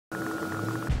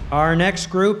Our next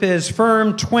group is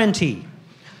Firm 20.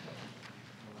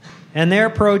 And their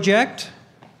project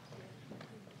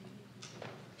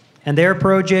is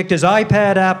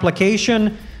iPad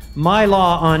application, My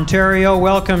Law Ontario.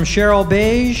 Welcome Cheryl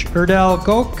Beige, Erdal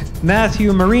Gok,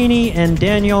 Matthew Marini, and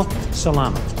Daniel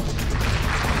Salama.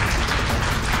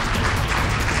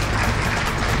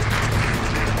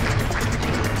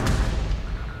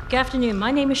 Good afternoon.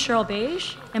 My name is Cheryl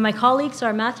Beige, and my colleagues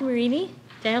are Matthew Marini,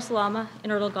 Daniel Salama,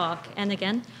 and Erdal Gok. And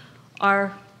again,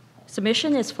 our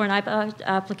submission is for an iPad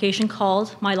application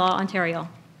called My Law Ontario.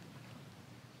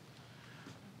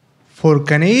 For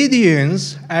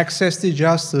Canadians, access to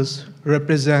justice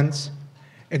represents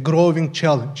a growing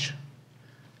challenge.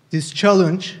 This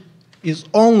challenge is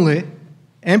only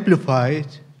amplified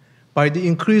by the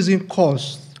increasing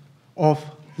cost of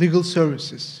legal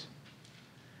services.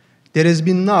 There has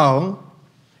been now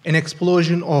an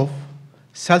explosion of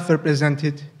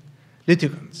self-represented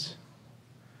litigants,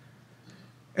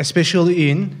 especially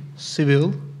in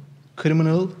civil,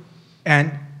 criminal,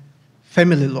 and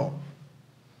family law.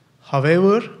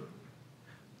 However,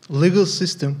 the legal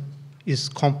system is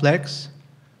complex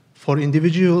for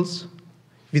individuals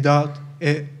without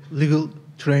a legal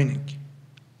training,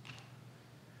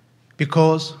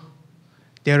 because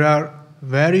there are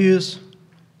various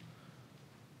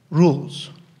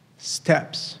rules,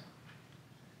 steps,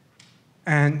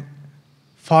 and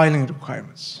filing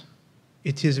requirements.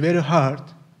 It is very hard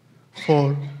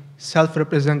for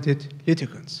self-represented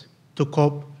litigants to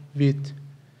cope with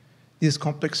this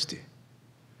complexity.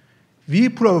 We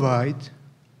provide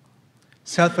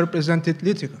self-represented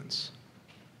litigants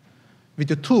with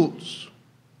the tools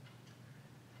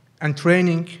and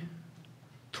training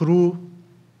through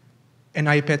an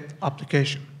iPad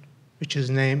application, which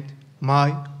is named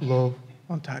My Law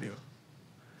Ontario.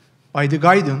 By the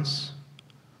guidance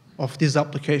of this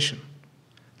application,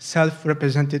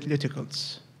 self-represented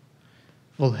litigants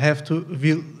will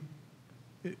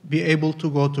be able to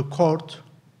go to court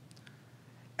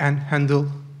and handle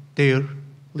their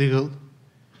legal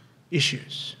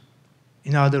issues.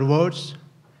 In other words,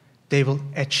 they will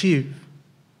achieve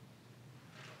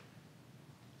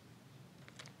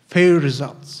fair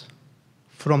results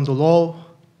from the law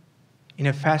in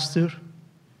a faster,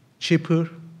 cheaper,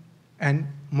 and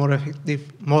more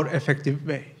effective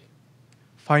way.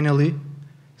 Finally,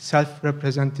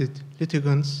 self-represented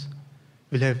litigants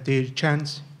will have their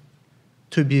chance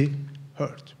to be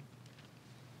heard.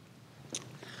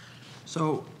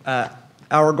 So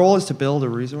our goal is to build a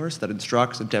resource that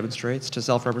instructs and demonstrates to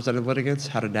self-represented litigants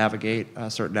how to navigate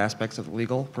certain aspects of the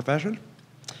legal profession.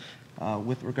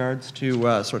 With regards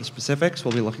to sort of specifics,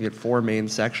 we'll be looking at 4 main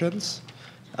sections.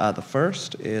 The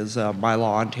first is My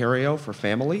Law Ontario for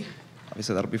family.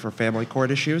 Obviously, that'll be for family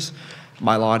court issues.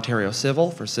 My Law Ontario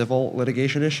Civil for civil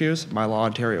litigation issues. My Law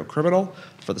Ontario Criminal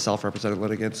for the self-represented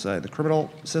litigants in the criminal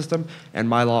system. And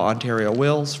My Law Ontario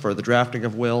Wills for the drafting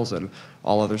of wills and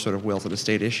all other sort of wills and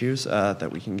estate issues that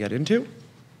we can get into.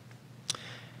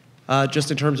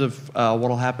 Just in terms of what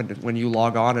will happen when you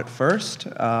log on at first,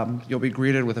 you'll be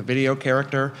greeted with a video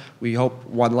character. We hope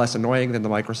one less annoying than the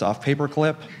Microsoft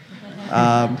paperclip.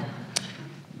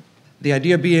 The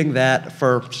idea being that,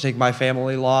 to take my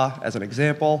family law as an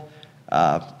example,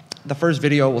 the first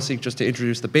video will seek just to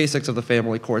introduce the basics of the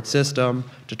family court system,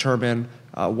 determine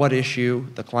what issue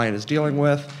the client is dealing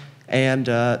with, and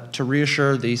to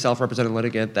reassure the self-represented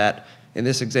litigant that, in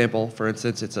this example, for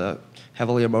instance, it's a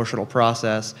heavily emotional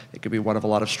process. It could be one of a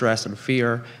lot of stress and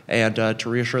fear, and to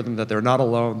reassure them that they're not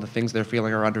alone, the things they're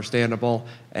feeling are understandable,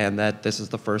 and that this is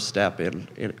the first step in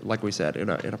like we said, in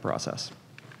a process.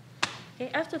 Okay,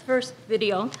 after the first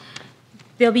video,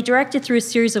 they'll be directed through a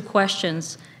series of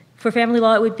questions. For family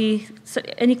law, it would be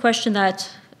any question that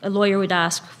a lawyer would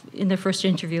ask in their first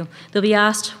interview. They'll be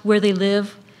asked where they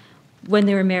live, when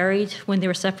they were married, when they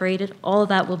were separated. All of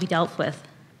that will be dealt with.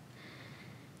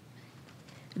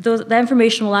 That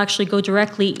information will actually go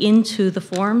directly into the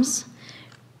forms,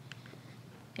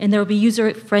 and there will be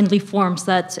user-friendly forms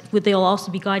that they'll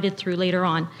also be guided through later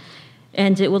on,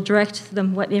 and it will direct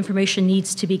them what information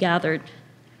needs to be gathered.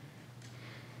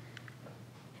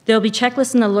 There will be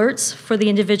checklists and alerts for the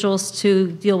individuals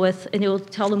to deal with, and it will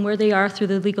tell them where they are through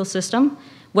the legal system,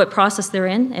 what process they're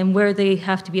in, and where they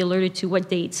have to be alerted to what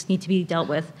dates need to be dealt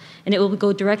with. And it will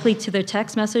go directly to their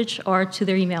text message or to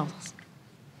their emails.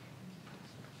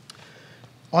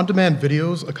 On-demand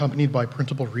videos accompanied by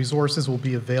printable resources will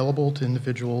be available to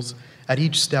individuals at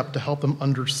each step to help them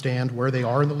understand where they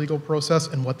are in the legal process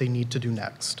and what they need to do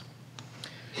next.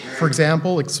 For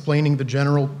example, explaining the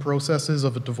general processes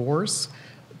of a divorce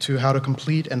to how to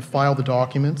complete and file the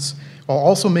documents, while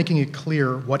also making it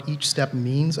clear what each step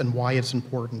means and why it's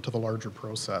important to the larger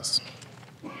process.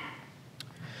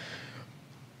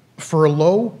 For a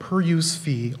low per-use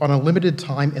fee on a limited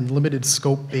time and limited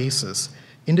scope basis,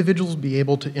 individuals will be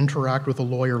able to interact with a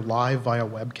lawyer live via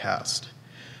webcast.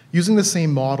 Using the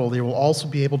same model, they will also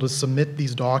be able to submit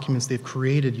these documents they've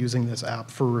created using this app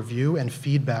for review and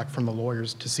feedback from the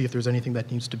lawyers to see if there's anything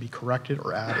that needs to be corrected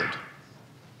or added.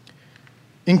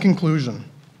 In conclusion,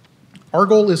 our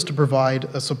goal is to provide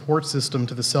a support system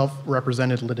to the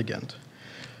self-represented litigant.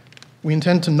 We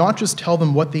intend to not just tell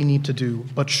them what they need to do,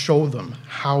 but show them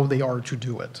how they are to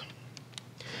do it.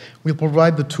 We'll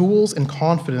provide the tools and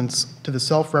confidence to the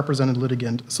self-represented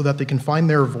litigant so that they can find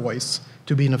their voice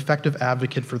to be an effective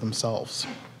advocate for themselves.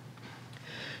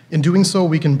 In doing so,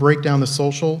 we can break down the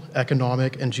social,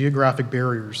 economic, and geographic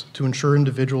barriers to ensure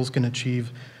individuals can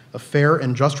achieve a fair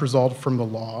and just result from the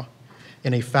law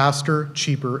in a faster,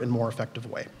 cheaper, and more effective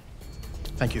way.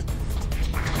 Thank you.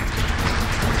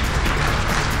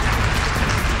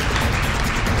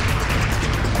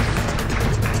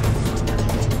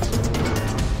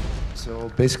 So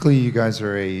basically, you guys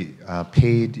are a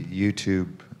paid YouTube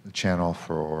channel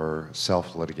for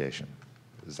self-litigation.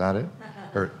 Is that it?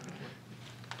 Or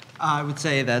I would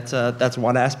say that's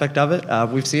one aspect of it.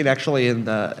 We've seen actually in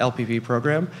the LPP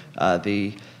program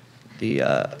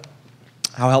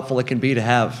how helpful it can be to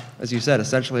have, as you said,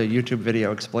 essentially a YouTube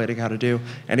video explaining how to do.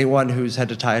 Anyone who's had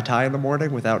to tie a tie in the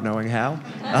morning without knowing how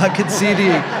can see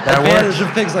the advantage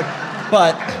of things like.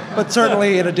 But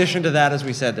certainly, in addition to that, as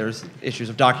we said, there's issues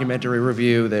of documentary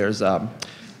review. There's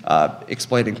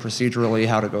explaining procedurally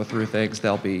how to go through things.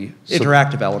 There'll be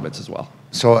interactive elements as well.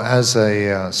 So as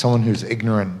someone who's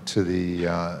ignorant to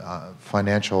the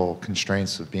financial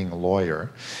constraints of being a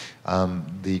lawyer,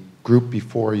 the group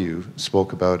before you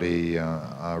spoke about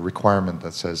a requirement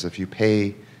that says if you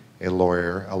pay a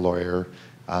lawyer,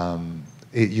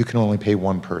 you can only pay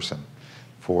one person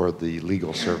for the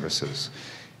legal services.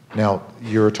 Now,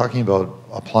 you're talking about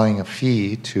applying a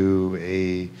fee to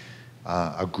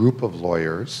a group of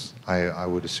lawyers. I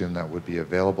would assume that would be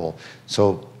available.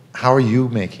 So how are you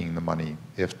making the money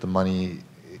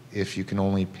if you can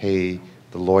only pay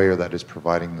the lawyer that is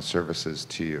providing the services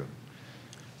to you?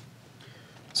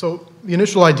 So the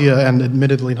initial idea, and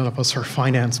admittedly none of us are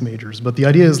finance majors, but the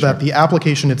idea is that the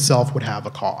application itself would have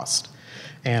a cost.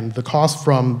 And the cost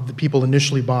from the people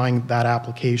initially buying that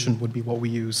application would be what we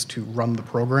use to run the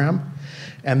program.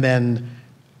 And then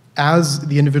as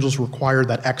the individuals require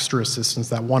that extra assistance,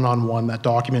 that one-on-one, that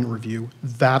document review,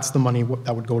 that's the money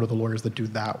that would go to the lawyers that do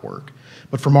that work.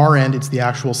 But from our end, it's the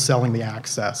actual selling the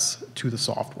access to the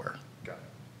software.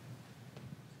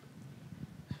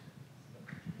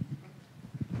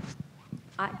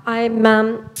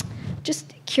 I'm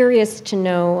just curious to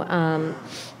know,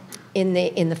 in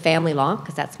the family law,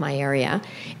 because that's my area,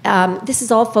 this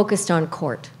is all focused on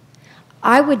court.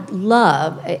 I would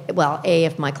love, well,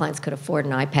 if my clients could afford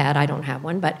an iPad, I don't have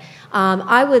one, but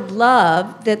I would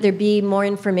love that there be more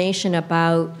information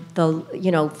about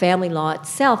the family law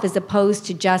itself as opposed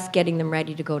to just getting them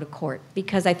ready to go to court,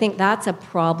 because I think that's a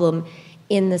problem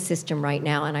in the system right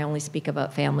now, and I only speak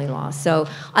about family law. So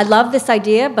I love this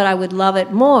idea, but I would love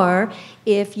it more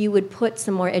if you would put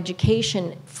some more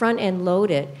education, front-end load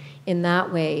it in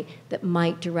that way that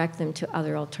might direct them to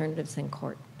other alternatives than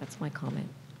court. That's my comment.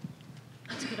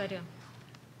 That's a good idea.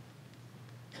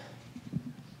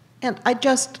 And I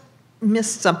just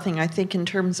missed something, I think, in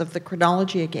terms of the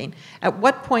chronology again. At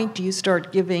what point do you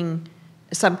start giving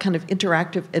some kind of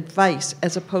interactive advice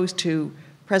as opposed to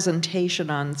presentation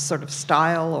on sort of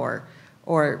style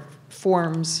or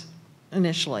forms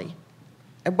initially?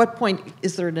 At what point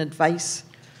is there an advice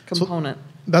component? So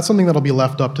that's something that'll be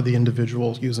left up to the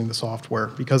individual using the software,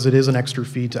 because it is an extra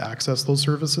fee to access those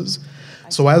services.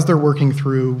 So as they're working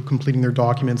through completing their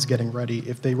documents, getting ready,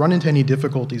 if they run into any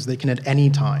difficulties, they can at any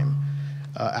time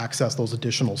access those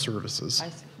additional services. I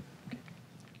see.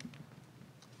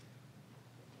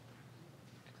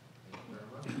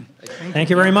 Thank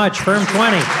you very much. Firm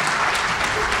 20.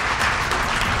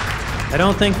 I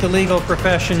don't think the legal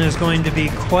profession is going to be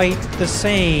quite the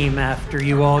same after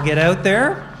you all get out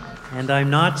there, and I'm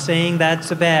not saying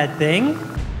that's a bad thing.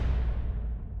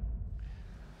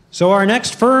 So our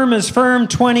next firm is Firm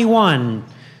 21,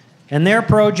 and their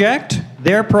project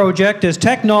is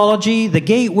Technology, the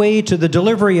Gateway to the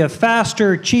Delivery of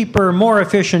Faster, Cheaper, More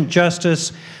Efficient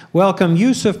Justice. Welcome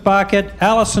Yusuf Bakat,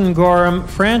 Alison Gorham,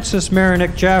 Francis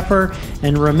Marinick Jaffer,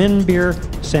 and Raminbir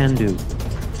Sandhu.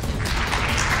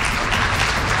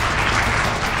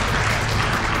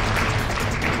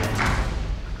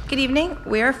 Good evening.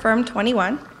 We are Firm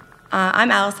 21.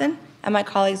 I'm Allison, and my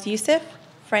colleagues Yusuf,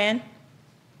 Fran,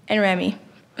 and Remy.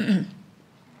 Mr.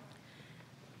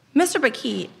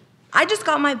 Bakit, I just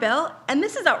got my bill, and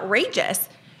this is outrageous.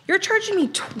 You're charging me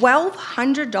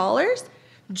 $1,200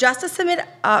 just to submit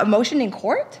a motion in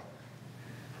court?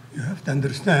 You have to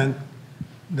understand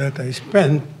that I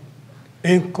spent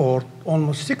in court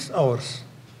almost 6 hours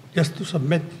just to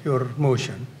submit your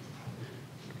motion.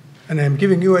 And I'm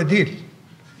giving you a deal.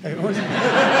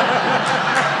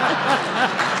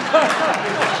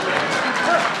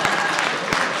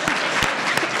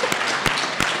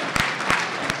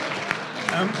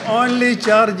 I'm only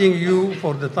charging you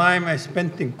for the time I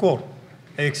spent in court.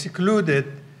 I excluded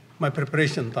my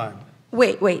preparation time.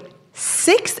 Wait,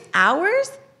 6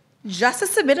 hours just to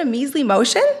submit a measly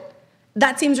motion?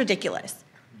 That seems ridiculous.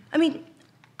 I mean,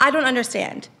 I don't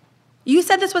understand. You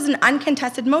said this was an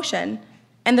uncontested motion,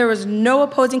 and there was no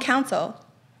opposing counsel.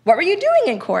 What were you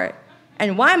doing in court?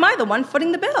 And why am I the one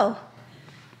footing the bill?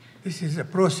 This is a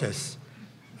process.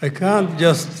 I can't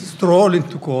just stroll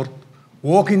into court,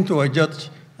 walk into a judge,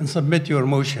 and submit your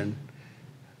motion.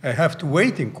 I have to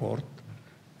wait in court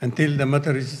until the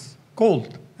matter is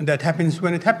called, and that happens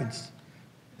when it happens.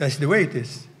 That's the way it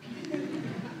is.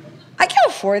 I can't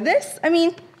afford this. I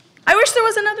mean, I wish there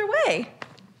was another way.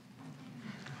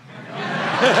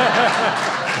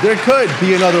 There could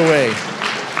be another way.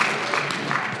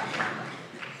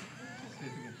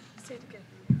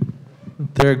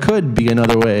 There could be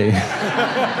another way.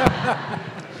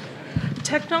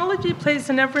 Technology plays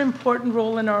an ever-important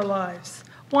role in our lives.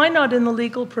 Why not in the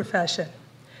legal profession?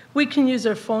 We can use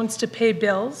our phones to pay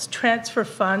bills, transfer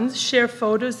funds, share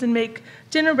photos, and make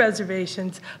dinner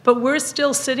reservations, but we're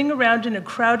still sitting around in a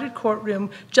crowded courtroom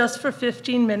just for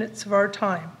 15 minutes of our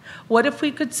time. What if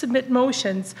we could submit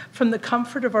motions from the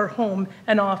comfort of our home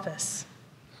and office?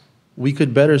 We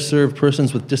could better serve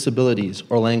persons with disabilities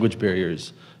or language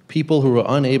barriers, people who are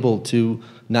unable to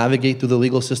navigate through the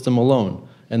legal system alone,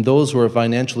 and those who are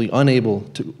financially unable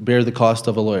to bear the cost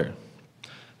of a lawyer.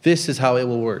 This is how it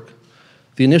will work.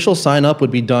 The initial sign-up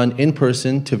would be done in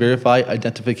person to verify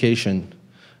identification.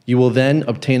 You will then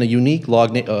obtain a unique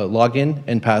login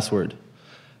and password.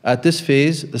 At this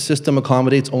phase, the system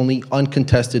accommodates only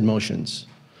uncontested motions.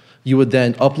 You would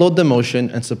then upload the motion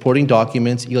and supporting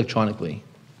documents electronically.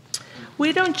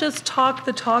 We don't just talk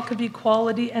the talk of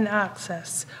equality and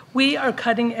access. We are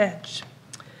cutting edge.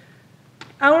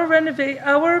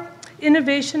 Our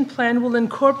innovation plan will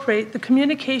incorporate the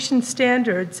communication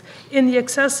standards in the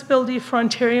Accessibility for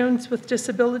Ontarians with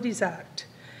Disabilities Act.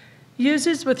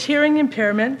 Users with hearing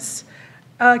impairments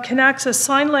can access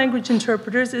sign language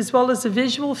interpreters as well as a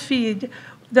visual feed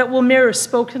that will mirror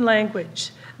spoken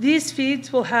language. These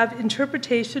feeds will have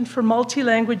interpretation for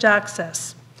multi-language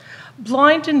access.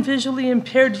 Blind and visually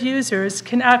impaired users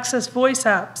can access voice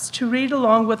apps to read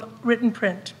along with written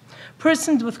print.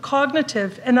 Persons with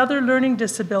cognitive and other learning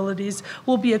disabilities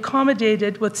will be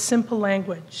accommodated with simple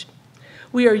language.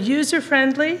 We are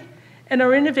user-friendly, and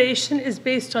our innovation is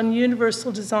based on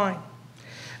universal design.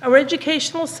 Our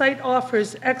educational site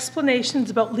offers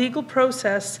explanations about legal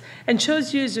process and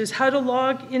shows users how to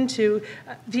log into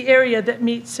the area that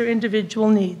meets their individual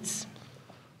needs.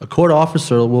 A court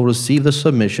officer will receive the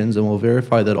submissions and will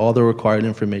verify that all the required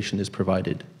information is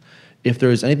provided. If there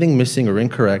is anything missing or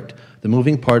incorrect, the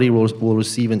moving party will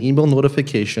receive an email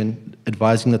notification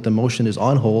advising that the motion is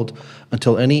on hold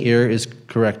until any error is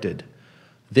corrected.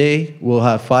 They will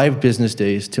have 5 business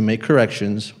days to make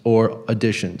corrections or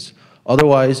additions.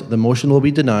 Otherwise, the motion will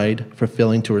be denied for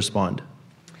failing to respond.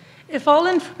 If all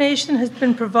information has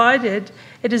been provided,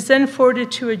 it is then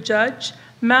forwarded to a judge,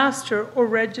 master, or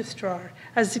registrar,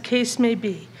 as the case may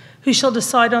be, who shall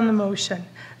decide on the motion.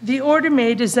 The order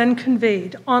made is then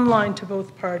conveyed online to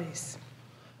both parties.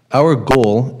 Our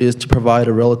goal is to provide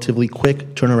a relatively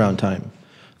quick turnaround time.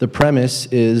 The premise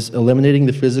is eliminating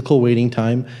the physical waiting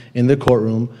time in the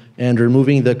courtroom and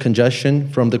removing the congestion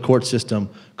from the court system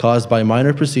caused by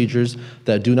minor procedures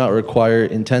that do not require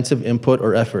intensive input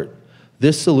or effort.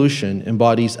 This solution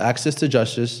embodies access to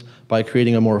justice by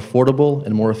creating a more affordable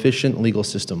and more efficient legal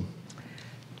system.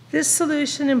 This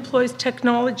solution employs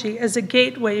technology as a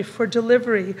gateway for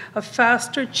delivery of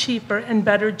faster, cheaper, and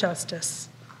better justice.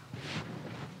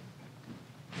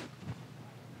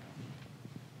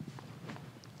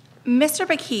 Mr.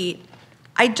 Bakit,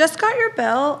 I just got your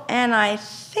bill, and I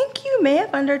think you may have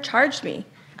undercharged me.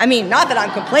 I mean, not that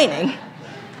I'm complaining.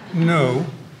 No,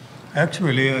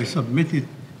 actually, I submitted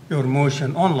your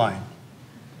motion online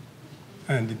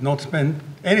and did not spend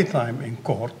any time in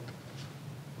court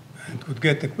and could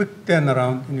get a quick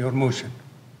turnaround in your motion.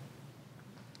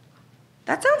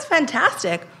 That sounds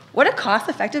fantastic. What a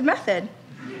cost-effective method.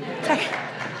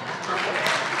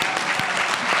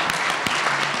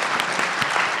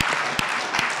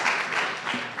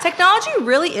 Technology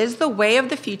really is the way of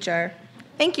the future.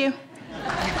 Thank you.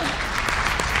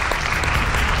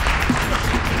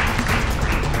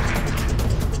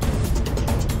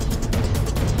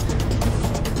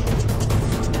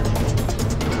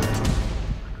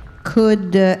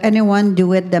 Could anyone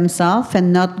do it themselves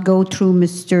and not go through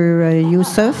Mr.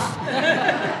 Youssef?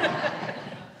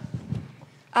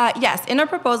 Yes, in our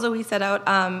proposal we set out,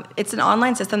 it's an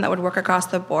online system that would work across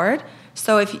the board.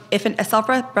 So if a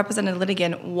self-represented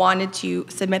litigant wanted to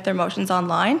submit their motions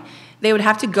online, they would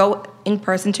have to go in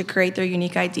person to create their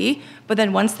unique ID, but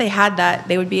then once they had that,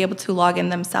 they would be able to log in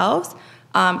themselves.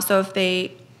 So if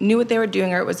they knew what they were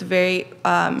doing or it was very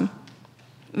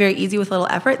easy with little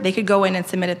effort, they could go in and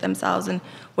submit it themselves and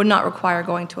would not require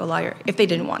going to a lawyer if they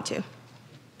didn't want to.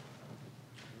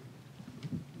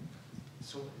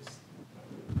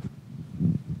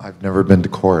 I've never been to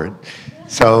court,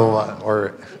 so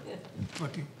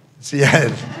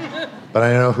yeah, but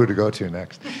I know who to go to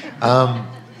next.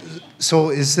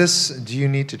 So do you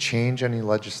need to change any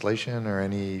legislation or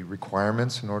any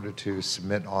requirements in order to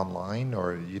submit online,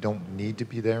 or you don't need to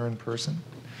be there in person?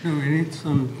 No, we need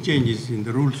some changes in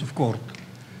the rules of court.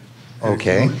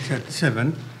 Okay. Rule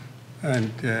 37,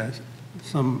 and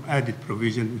some added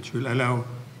provision which will allow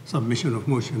submission of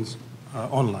motions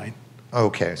online.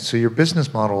 Okay, so your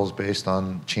business model is based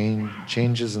on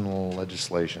changes in the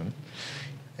legislation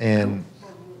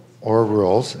or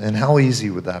rules, and how easy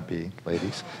would that be,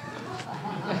 ladies?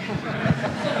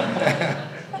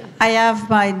 I have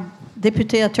my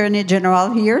Deputy Attorney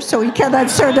General here, so he can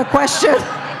answer the question.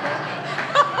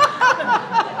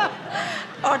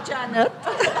 Or Janet.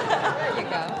 There you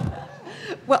go.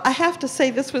 Well, I have to say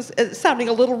this was sounding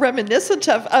a little reminiscent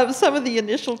of some of the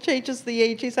initial changes the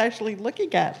AG is actually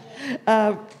looking at.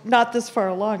 Not this far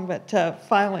along, but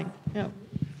filing. Yeah.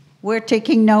 We're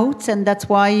taking notes, and that's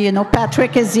why,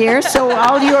 Patrick is here. So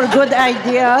all your good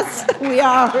ideas, we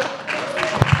are.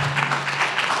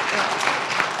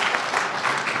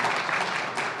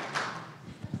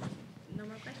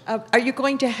 Are you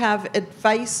going to have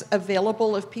advice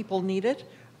available if people need it?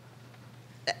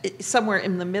 Somewhere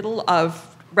in the middle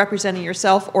of representing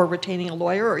yourself or retaining a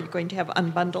lawyer, or are you going to have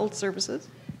unbundled services?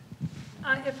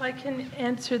 If I can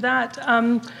answer that,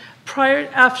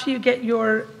 after you get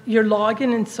your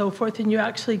login and so forth, and you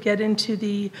actually get into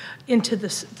the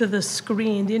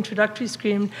screen, the introductory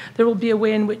screen, there will be a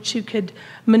way in which you could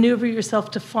maneuver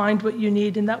yourself to find what you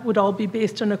need, and that would all be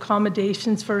based on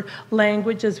accommodations for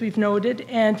language, as we've noted,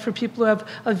 and for people who have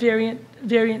a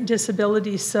variant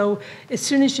disabilities. So as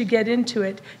soon as you get into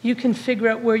it, you can figure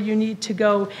out where you need to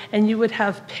go, and you would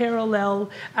have parallel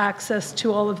access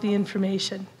to all of the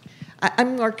information.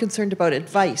 I'm more concerned about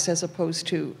advice as opposed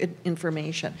to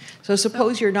information. So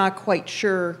suppose you're not quite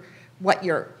sure what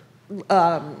you're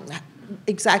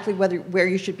exactly where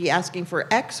you should be asking for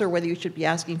X or whether you should be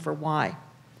asking for Y.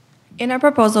 In our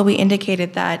proposal, we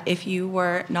indicated that if you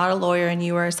were not a lawyer and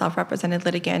you were a self-represented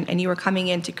litigant and you were coming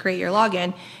in to create your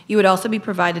login, you would also be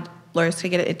provided, lawyers could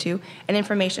get it to, an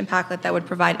information packet that would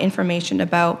provide information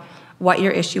about what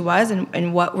your issue was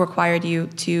and what required you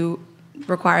to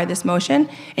require this motion,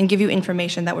 and give you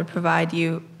information that would provide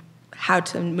you how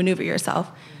to maneuver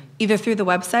yourself, either through the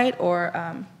website or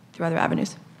through other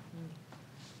avenues.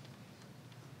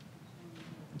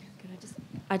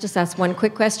 I just ask one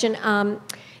quick question.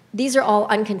 These are all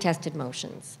uncontested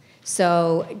motions.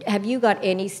 So have you got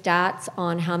any stats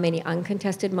on how many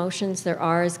uncontested motions there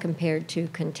are as compared to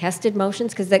contested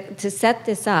motions? Because to set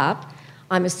this up,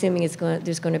 I'm assuming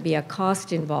there's going to be a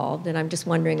cost involved, and I'm just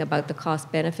wondering about the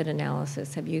cost-benefit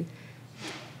analysis.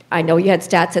 I know you had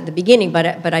stats at the beginning,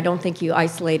 but I don't think you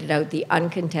isolated out the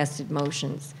uncontested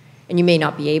motions, and you may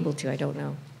not be able to, I don't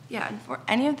know. Yeah, and for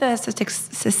any of the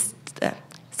statistics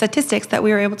that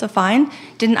we were able to find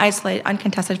didn't isolate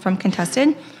uncontested from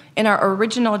contested. In our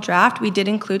original draft, we did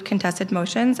include contested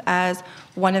motions as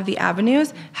one of the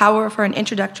avenues. However, for an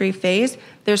introductory phase,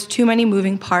 there's too many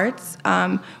moving parts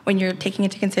when you're taking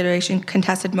into consideration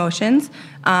contested motions.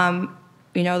 The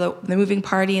moving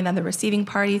party and then the receiving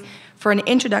party. For an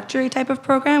introductory type of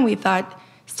program, we thought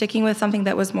sticking with something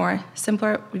that was more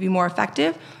simpler would be more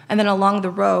effective. And then along the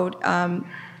road,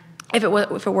 if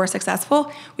it were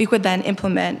successful, we could then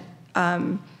implement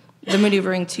the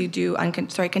maneuvering to do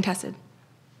contested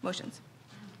motions.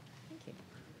 Thank you.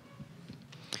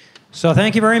 So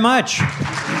thank you very much.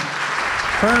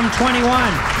 Firm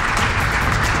 21.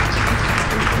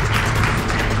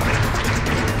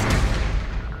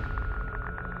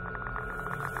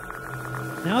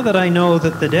 Now that I know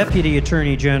that the Deputy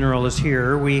Attorney General is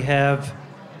here, we have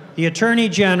the Attorney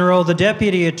General, the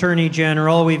Deputy Attorney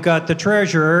General, we've got the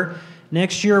Treasurer.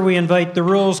 Next year we invite the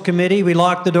Rules Committee, we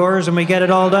lock the doors, and we get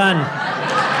it all done.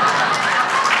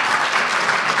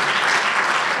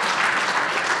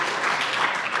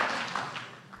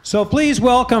 So please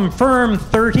welcome Firm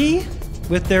 30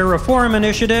 with their reform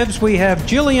initiatives. We have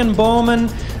Gillian Bowman,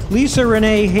 Lisa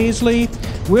Renee Hazley,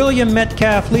 William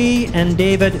Metcalf Lee, and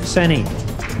David Senni.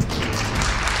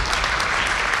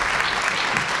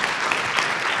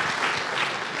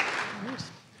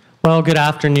 Well, good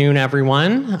afternoon,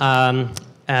 everyone.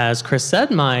 As Chris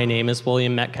said, my name is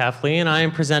William Metcalf Lee, and I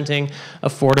am presenting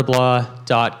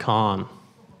affordablaw.com.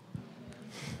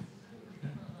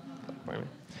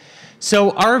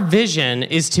 So our vision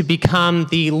is to become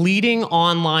the leading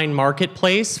online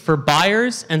marketplace for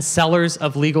buyers and sellers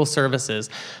of legal services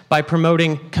by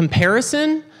promoting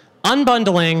comparison,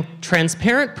 unbundling,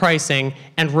 transparent pricing,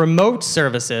 and remote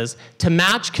services to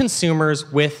match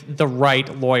consumers with the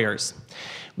right lawyers.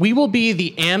 We will be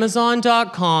the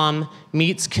Amazon.com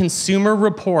meets Consumer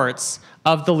Reports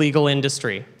of the legal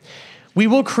industry. We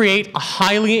will create a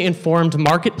highly informed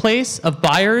marketplace of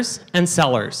buyers and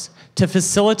sellers to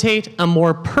facilitate a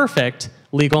more perfect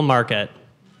legal market.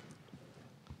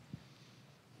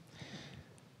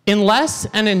 Unless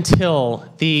and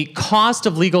until the cost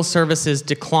of legal services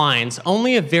declines,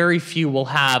 only a very few will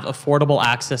have affordable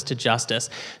access to justice.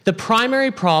 The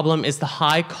primary problem is the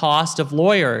high cost of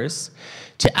lawyers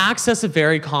to access a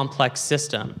very complex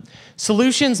system.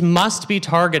 Solutions must be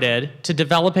targeted to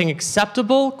developing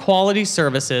acceptable quality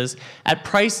services at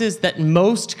prices that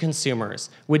most consumers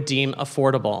would deem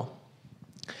affordable.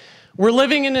 We're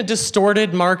living in a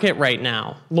distorted market right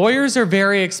now. Lawyers are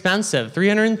very expensive,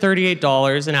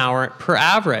 $338 an hour per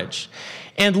average.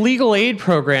 And legal aid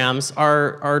programs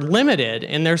are limited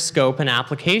in their scope and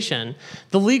application.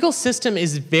 The legal system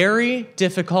is very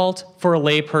difficult for a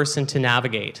layperson to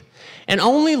navigate. And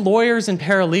only lawyers and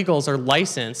paralegals are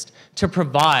licensed to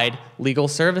provide legal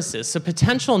services. So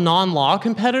potential non-law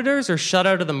competitors are shut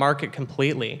out of the market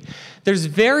completely. There's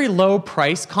very low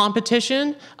price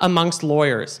competition amongst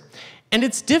lawyers. And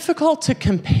it's difficult to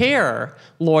compare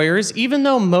lawyers, even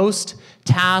though most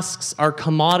tasks are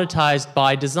commoditized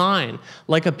by design,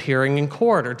 like appearing in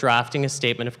court or drafting a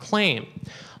statement of claim.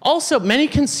 Also, many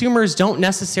consumers don't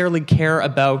necessarily care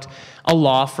about a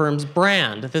law firm's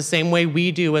brand the same way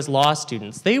we do as law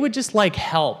students. They would just like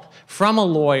help from a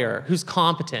lawyer who's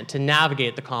competent to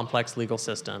navigate the complex legal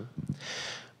system.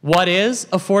 What is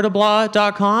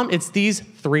affordablaw.com? It's these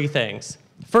three things.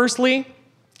 Firstly,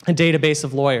 a database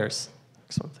of lawyers.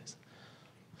 Next one, please.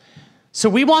 So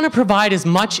we want to provide as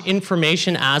much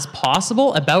information as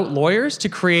possible about lawyers to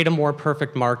create a more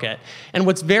perfect market. And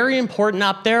what's very important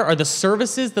up there are the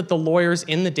services that the lawyers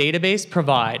in the database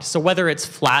provide. So whether it's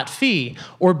flat fee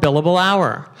or billable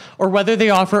hour, or whether they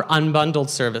offer unbundled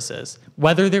services,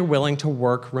 whether they're willing to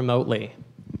work remotely.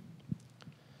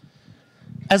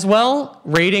 As well,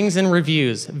 ratings and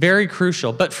reviews, very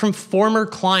crucial, but from former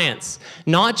clients,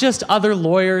 not just other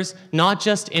lawyers, not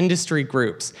just industry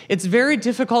groups. It's very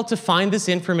difficult to find this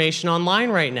information online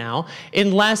right now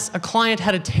unless a client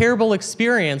had a terrible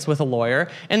experience with a lawyer,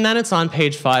 and then it's on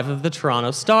page 5 of the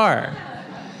Toronto Star.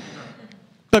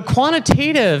 But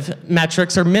quantitative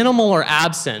metrics are minimal or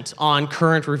absent on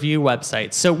current review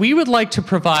websites. So we would like to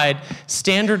provide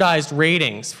standardized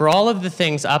ratings for all of the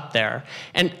things up there,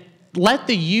 and let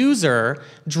the user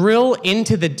drill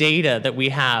into the data that we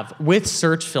have with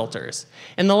search filters.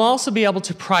 And they'll also be able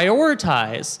to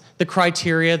prioritize the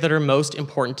criteria that are most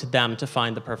important to them to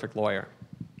find the perfect lawyer.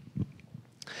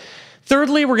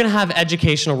 Thirdly, we're going to have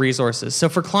educational resources. So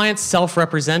for clients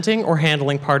self-representing or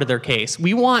handling part of their case,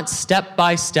 we want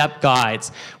step-by-step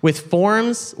guides with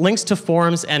forms, links to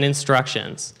forms, and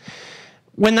instructions.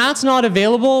 When that's not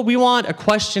available, we want a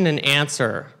question and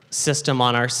answer system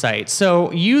on our site.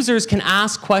 So users can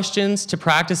ask questions to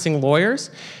practicing lawyers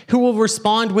who will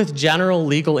respond with general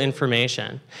legal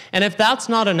information. And if that's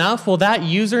not enough, well, that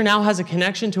user now has a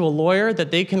connection to a lawyer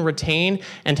that they can retain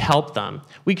and help them.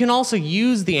 We can also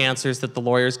use the answers that the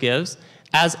lawyers give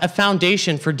as a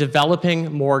foundation for developing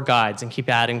more guides and keep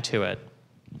adding to it.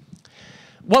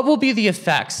 What will be the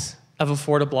effects of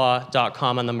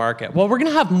affordablaw.com on the market? Well, we're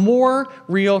going to have more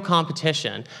real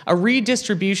competition, a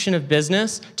redistribution of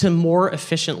business to more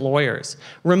efficient lawyers.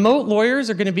 Remote lawyers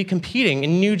are going to be competing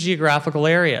in new geographical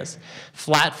areas.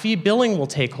 Flat fee billing will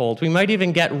take hold. We might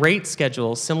even get rate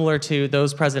schedules similar to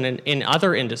those present in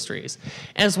other industries,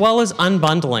 as well as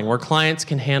unbundling, where clients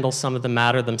can handle some of the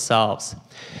matter themselves.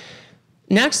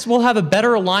 Next, we'll have a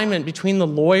better alignment between the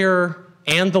lawyer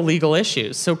and the legal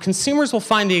issues. So consumers will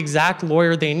find the exact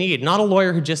lawyer they need, not a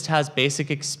lawyer who just has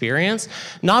basic experience,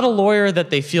 not a lawyer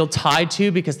that they feel tied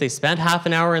to because they spent half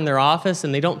an hour in their office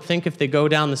and they don't think if they go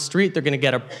down the street they're going to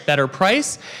get a better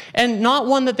price, and not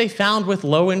one that they found with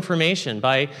low information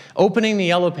by opening the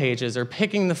yellow pages or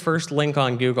picking the first link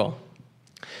on Google.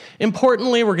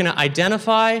 Importantly, we're going to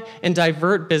identify and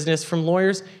divert business from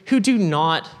lawyers who do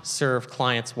not serve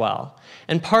clients well.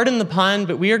 And pardon the pun,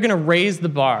 but we are going to raise the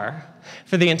bar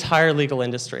for the entire legal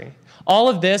industry. All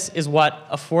of this is what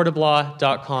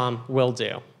affordablaw.com will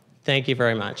do. Thank you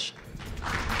very much.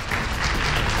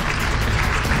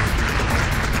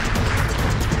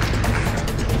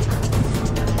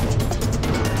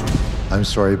 I'm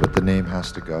sorry, but the name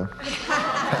has to go.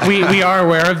 We are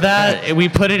aware of that. We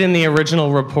put it in the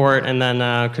original report and then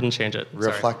couldn't change it. Sorry.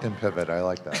 Reflect and pivot. I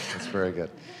like that. That's very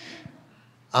good.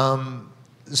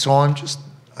 So I'm just,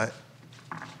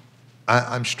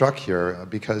 I'm struck here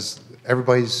because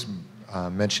everybody's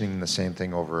mentioning the same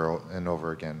thing over and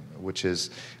over again, which is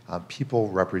people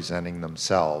representing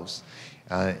themselves,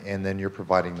 and then you're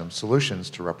providing them solutions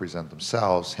to represent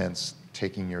themselves, hence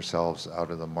taking yourselves out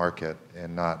of the market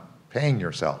and not paying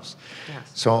yourselves.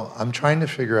 Yes. So I'm trying to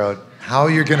figure out how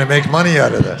you're going to make money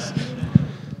out of this.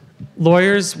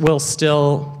 Lawyers will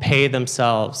still pay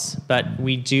themselves, but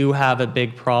we do have a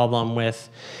big problem with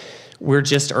we're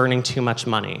just earning too much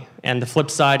money. And the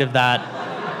flip side of that,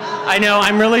 I know,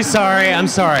 I'm really sorry, I'm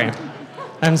sorry.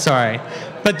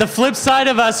 But the flip side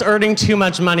of us earning too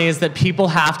much money is that people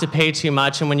have to pay too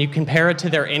much, and when you compare it to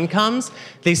their incomes,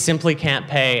 they simply can't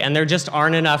pay, and there just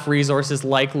aren't enough resources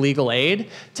like legal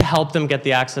aid to help them get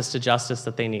the access to justice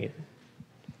that they need.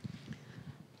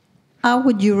 How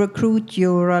would you recruit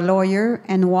your lawyer,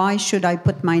 and why should I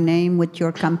put my name with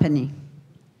your company?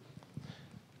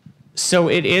 So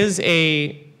it is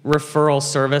a referral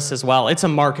service as well. It's a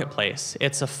marketplace.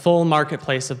 It's a full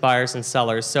marketplace of buyers and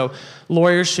sellers. So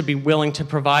lawyers should be willing to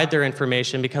provide their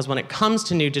information because when it comes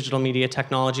to new digital media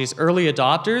technologies, early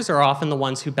adopters are often the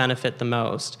ones who benefit the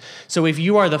most. So if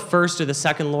you are the first or the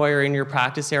second lawyer in your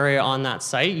practice area on that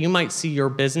site, you might see your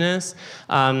business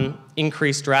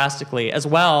increase drastically. As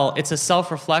well, it's a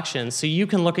self-reflection. So you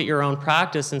can look at your own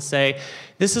practice and say,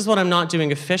 this is what I'm not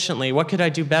doing efficiently. What could I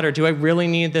do better? Do I really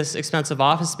need this expensive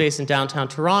office space in downtown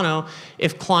Toronto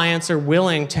if clients are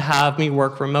willing to have me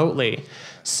work remotely?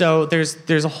 So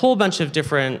there's a whole bunch of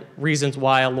different reasons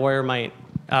why a lawyer might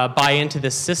buy into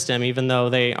this system, even though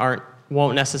they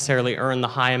won't necessarily earn the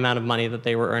high amount of money that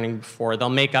they were earning before. They'll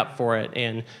make up for it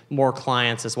in more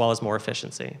clients as well as more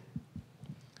efficiency.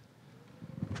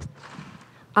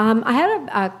 I had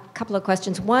a couple of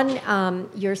questions. One,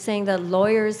 you're saying that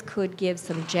lawyers could give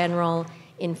some general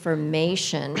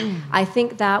information. I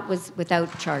think that was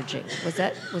without charging. Was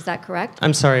that correct?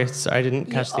 I'm sorry, I didn't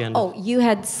catch the end. Oh, you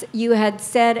had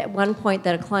said at one point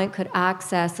that a client could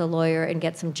access a lawyer and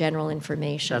get some general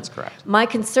information. That's correct. My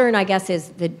concern, I guess, is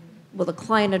that will the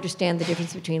client understand the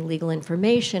difference between legal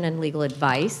information and legal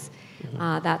advice?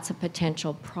 That's a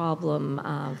potential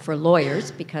problem for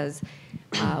lawyers because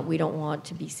we don't want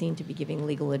to be seen to be giving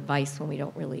legal advice when we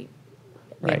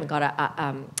haven't got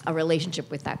a relationship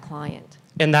with that client.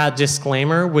 And that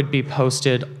disclaimer would be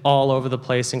posted all over the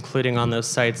place, including on those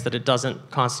sites, that it doesn't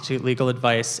constitute legal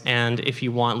advice. And if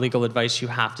you want legal advice, you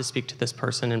have to speak to this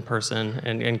person in person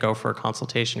and go for a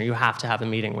consultation, or you have to have a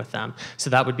meeting with them. So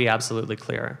that would be absolutely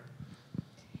clear.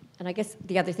 And I guess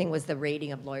the other thing was the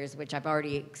rating of lawyers, which I've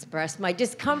already expressed my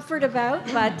discomfort about,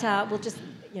 but we'll just,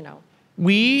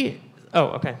 Oh,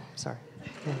 okay, sorry.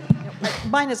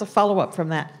 Mine is a follow-up from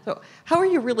that. So how are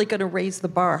you really going to raise the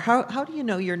bar? How do you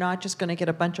know you're not just going to get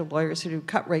a bunch of lawyers who do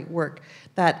cut-rate work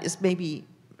that is maybe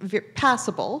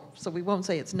passable, so we won't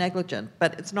say it's negligent,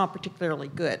 but it's not particularly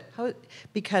good,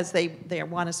 because they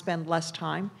want to spend less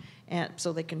time and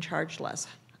so they can charge less?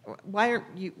 Why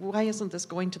isn't this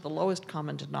going to the lowest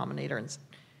common denominator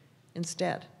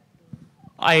instead?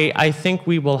 I think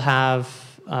we will have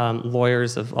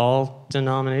lawyers of all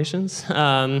denominations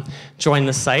join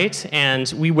the site,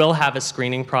 and we will have a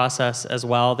screening process as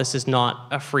well. This is not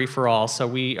a free-for-all,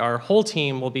 so our whole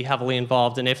team will be heavily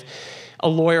involved, and if a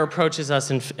lawyer approaches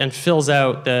us and fills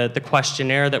out the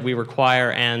questionnaire that we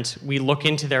require, and we look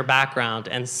into their background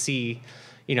and see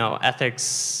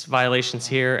ethics violations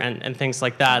here and things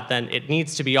like that, then it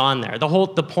needs to be on there.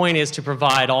 The point is to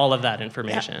provide all of that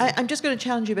information. Yeah, I'm just going to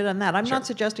challenge you a bit on that. I'm Sure. not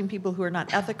suggesting people who are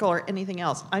not ethical or anything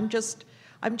else. I'm just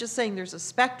saying there's a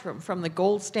spectrum from the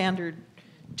gold standard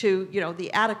to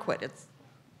the adequate.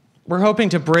 We're hoping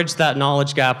to bridge that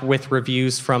knowledge gap with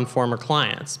reviews from former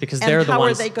clients because they're the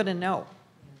ones. And how are they going to know?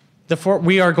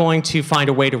 we are going to find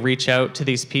a way to reach out to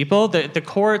these people. The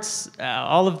courts,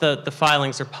 all of the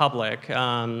filings are public,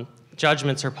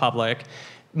 judgments are public.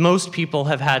 Most people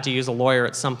have had to use a lawyer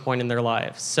at some point in their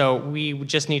lives. So we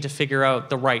just need to figure out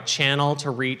the right channel to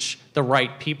reach the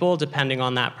right people depending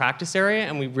on that practice area,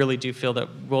 and we really do feel that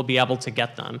we'll be able to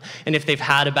get them. And if they've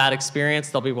had a bad experience,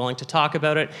 they'll be willing to talk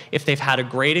about it. If they've had a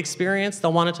great experience,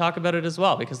 they'll want to talk about it as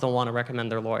well because they'll want to recommend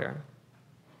their lawyer.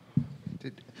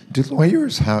 Do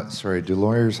lawyers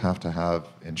have to have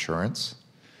insurance?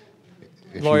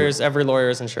 Every lawyer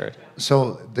is insured.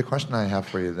 So the question I have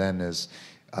for you then is,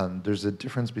 there's a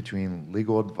difference between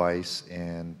legal advice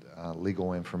and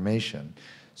legal information.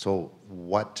 So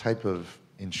what type of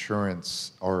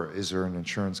insurance, or is there an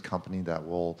insurance company that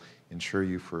will insure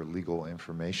you for legal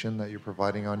information that you're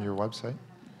providing on your website?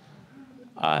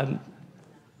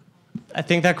 I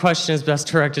think that question is best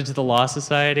directed to the Law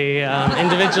Society.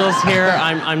 Individuals here,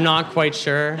 I'm not quite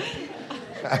sure.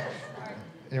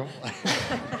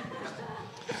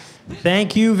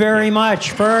 Thank you very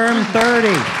much, Firm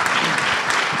 30.